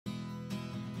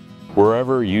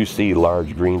Wherever you see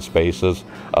large green spaces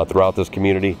throughout this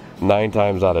community, 9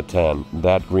 times out of 10,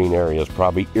 that green area is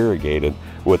probably irrigated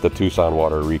with the Tucson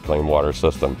Water reclaimed water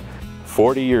system.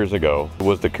 40 years ago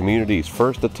was the community's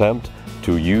first attempt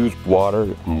to use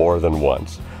water more than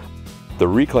once. The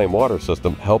reclaimed water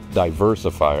system helped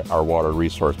diversify our water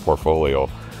resource portfolio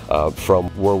from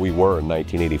where we were in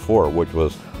 1984, which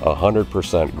was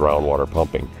 100% groundwater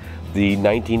pumping. The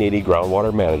 1980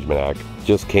 Groundwater Management Act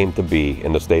just came to be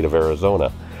in the state of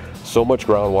Arizona. So much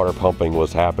groundwater pumping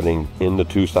was happening in the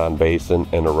Tucson Basin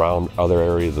and around other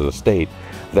areas of the state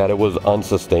that it was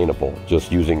unsustainable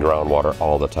just using groundwater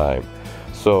all the time.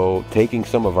 So taking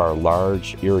some of our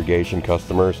large irrigation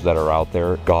customers that are out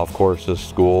there, golf courses,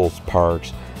 schools,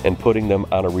 parks, and putting them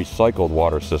on a recycled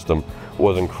water system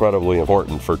was incredibly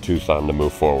important for Tucson to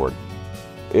move forward.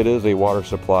 It is a water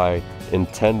supply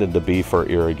intended to be for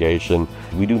irrigation.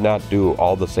 We do not do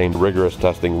all the same rigorous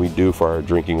testing we do for our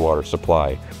drinking water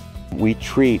supply. We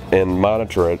treat and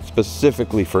monitor it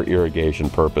specifically for irrigation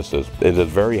purposes. It is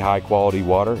very high quality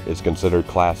water. It's considered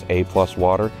Class A+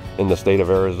 water in the state of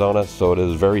Arizona, so it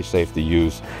is very safe to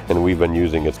use, and we've been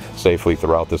using it safely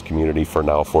throughout this community for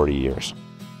now 40 years.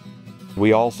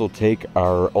 We also take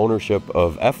our ownership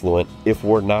of effluent. If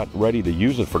we're not ready to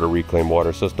use it for the reclaimed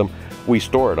water system, we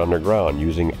store it underground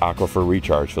using aquifer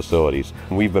recharge facilities.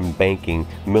 We've been banking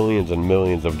millions and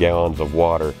millions of gallons of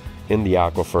water in the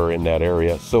aquifer in that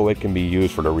area so it can be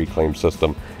used for the reclaimed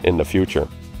system in the future.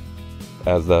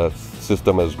 As the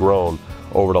system has grown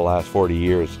over the last 40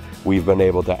 years, we've been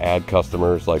able to add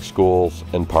customers like schools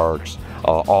and parks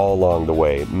all along the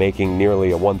way, making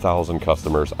nearly 1,000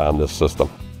 customers on this system.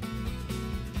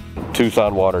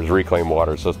 Tucson Water's reclaimed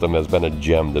water system has been a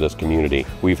gem to this community.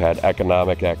 We've had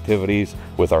economic activities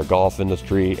with our golf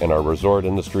industry and our resort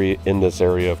industry in this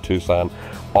area of Tucson,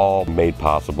 all made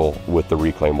possible with the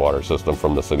reclaimed water system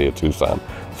from the city of Tucson.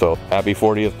 So happy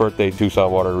 40th birthday, Tucson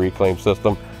Water Reclaimed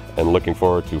System, and looking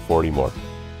forward to 40 more.